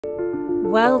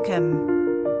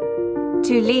Welcome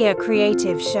to Lyra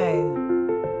Creative Show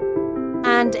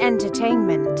and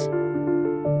Entertainment,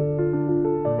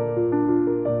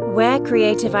 where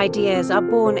creative ideas are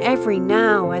born every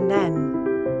now and then.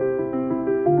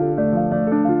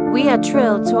 We are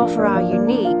thrilled to offer our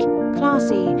unique,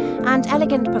 classy, and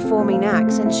elegant performing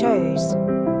acts and shows.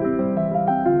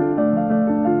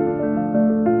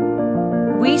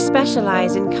 We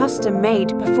specialize in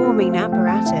custom-made performing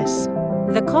apparatus,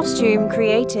 the costume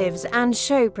creatives and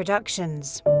show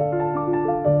productions.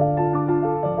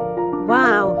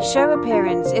 Wow, show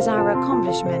appearance is our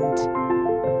accomplishment.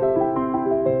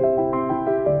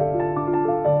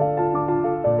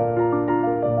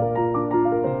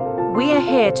 We are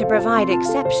here to provide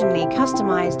exceptionally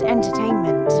customized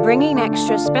entertainment, bringing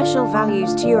extra special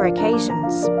values to your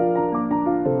occasions.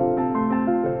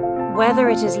 Whether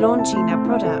it is launching a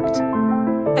product,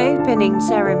 opening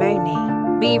ceremony,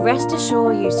 be rest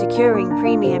assured you securing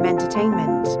premium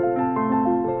entertainment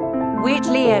with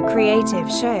Lyra Creative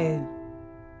Show.